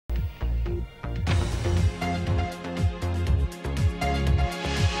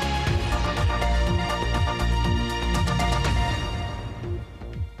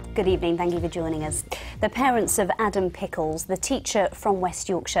Good evening, thank you for joining us. The parents of Adam Pickles, the teacher from West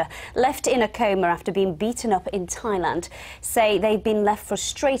Yorkshire, left in a coma after being beaten up in Thailand, say they've been left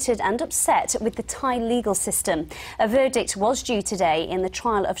frustrated and upset with the Thai legal system. A verdict was due today in the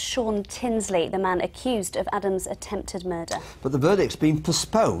trial of Sean Tinsley, the man accused of Adam's attempted murder. But the verdict's been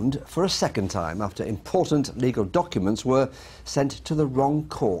postponed for a second time after important legal documents were sent to the wrong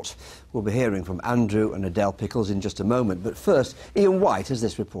court. We'll be hearing from Andrew and Adele Pickles in just a moment, but first, Ian White has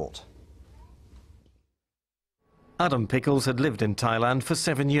this report. Adam Pickles had lived in Thailand for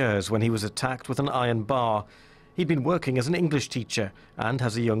 7 years when he was attacked with an iron bar. He'd been working as an English teacher and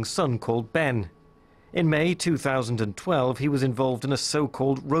has a young son called Ben. In May 2012, he was involved in a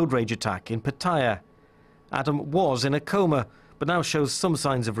so-called road rage attack in Pattaya. Adam was in a coma, but now shows some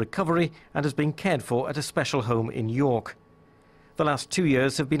signs of recovery and is being cared for at a special home in York. The last 2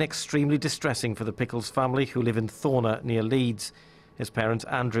 years have been extremely distressing for the Pickles family, who live in Thorner near Leeds. His parents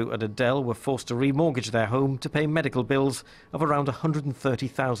Andrew and Adele were forced to remortgage their home to pay medical bills of around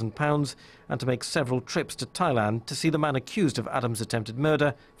 £130,000 and to make several trips to Thailand to see the man accused of Adam's attempted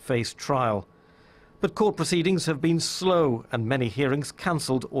murder face trial. But court proceedings have been slow and many hearings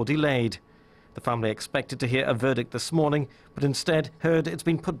cancelled or delayed. The family expected to hear a verdict this morning, but instead heard it's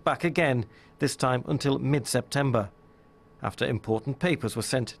been put back again, this time until mid-September, after important papers were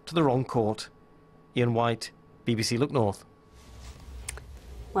sent to the wrong court. Ian White, BBC Look North.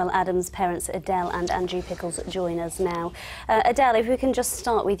 Well, Adam's parents, Adele and Andrew Pickles, join us now. Adele, if we can just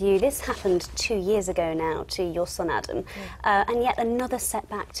start with you. This happened 2 years ago now to your son Adam, and yet another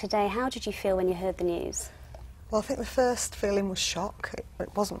setback today. How did you feel when you heard the news? Well, I think the first feeling was shock. It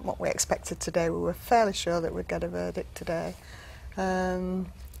wasn't what we expected today. We were fairly sure that we'd get a verdict today. And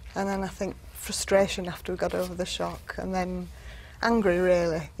then I think frustration after we got over the shock, and then angry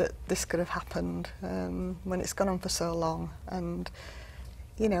really that this could have happened when it's gone on for so long. And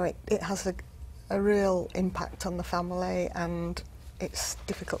you know, it has a real impact on the family, and it's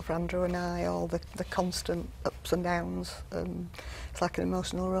difficult for Andrew and I, all the constant ups and downs. It's like an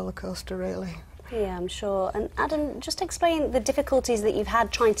emotional roller coaster really. Yeah, I'm sure. And Adam, just explain the difficulties that you've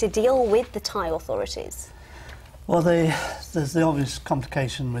had trying to deal with the Thai authorities. Well, there's the obvious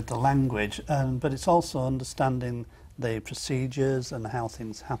complication with the language, but it's also understanding the procedures and how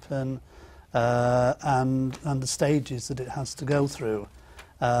things happen, and the stages that it has to go through.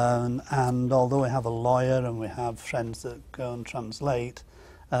 And although we have a lawyer and we have friends that go and translate,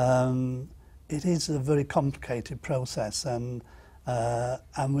 it is a very complicated process, and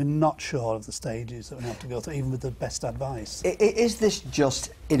we're not sure of the stages that we have to go through, even with the best advice. Is this just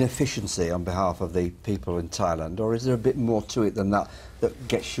inefficiency on behalf of the people in Thailand, or is there a bit more to it than that that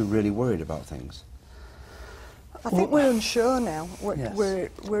gets you really worried about things? I think we're unsure now. Yes.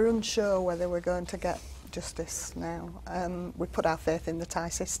 We're unsure whether we're going to get justice now. We put our faith in the Thai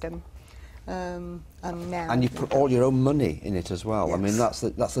system, and now... And you put all your own money in it as well. Yes. I mean,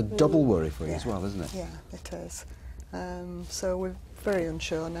 that's a double worry for you as well, isn't it? Yeah, it is. So we're very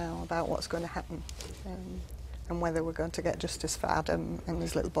unsure now about what's going to happen, and whether we're going to get justice for Adam and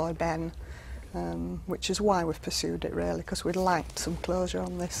his little boy Ben, which is why we've pursued it really, because we'd liked some closure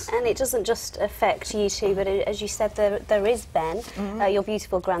on this. And it doesn't just affect you two, but as you said, there is Ben, your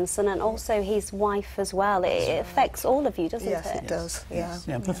beautiful grandson, and also his wife as well. It affects all of you, doesn't it? Yes, it does, yeah. Yes.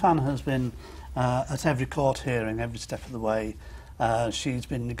 Yeah, Bafan has been at every court hearing, every step of the way. She's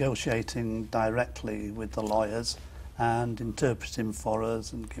been negotiating directly with the lawyers and interpreting for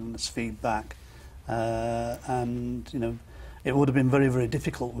us and giving us feedback. And, you know, it would have been very, very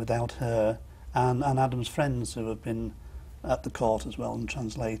difficult without her and Adam's friends who have been at the court as well and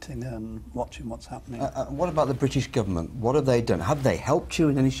translating and watching what's happening. What about the British government? What have they done? Have they helped you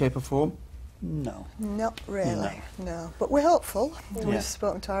in any shape or form? No. Not really, no. But we're hopeful. We've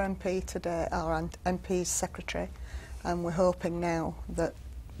spoken to our MP today, our MP's secretary, and we're hoping now that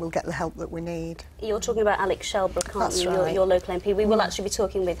we'll get the help that we need. You're talking about Alex Shelbrooke, aren't you? Right. Your local MP. We will actually be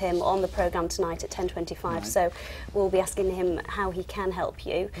talking with him on the programme tonight at 10:25, so we'll be asking him how he can help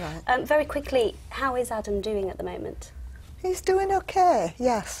you. Right. Very quickly, how is Adam doing at the moment? He's doing okay,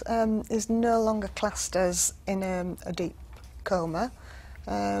 yes. He's no longer classed as in a deep coma.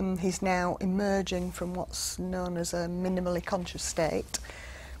 He's now emerging from what's known as a minimally conscious state,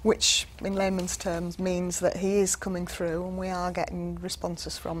 which in layman's terms means that he is coming through and we are getting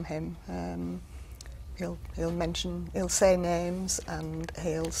responses from him. He'll say names and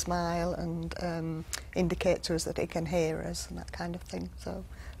he'll smile and indicate to us that he can hear us and that kind of thing. So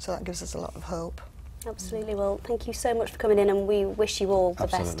that gives us a lot of hope. Absolutely. Well, thank you so much for coming in, and we wish you all the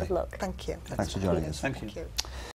best of luck. Thank you. Thanks for joining us. Thank you.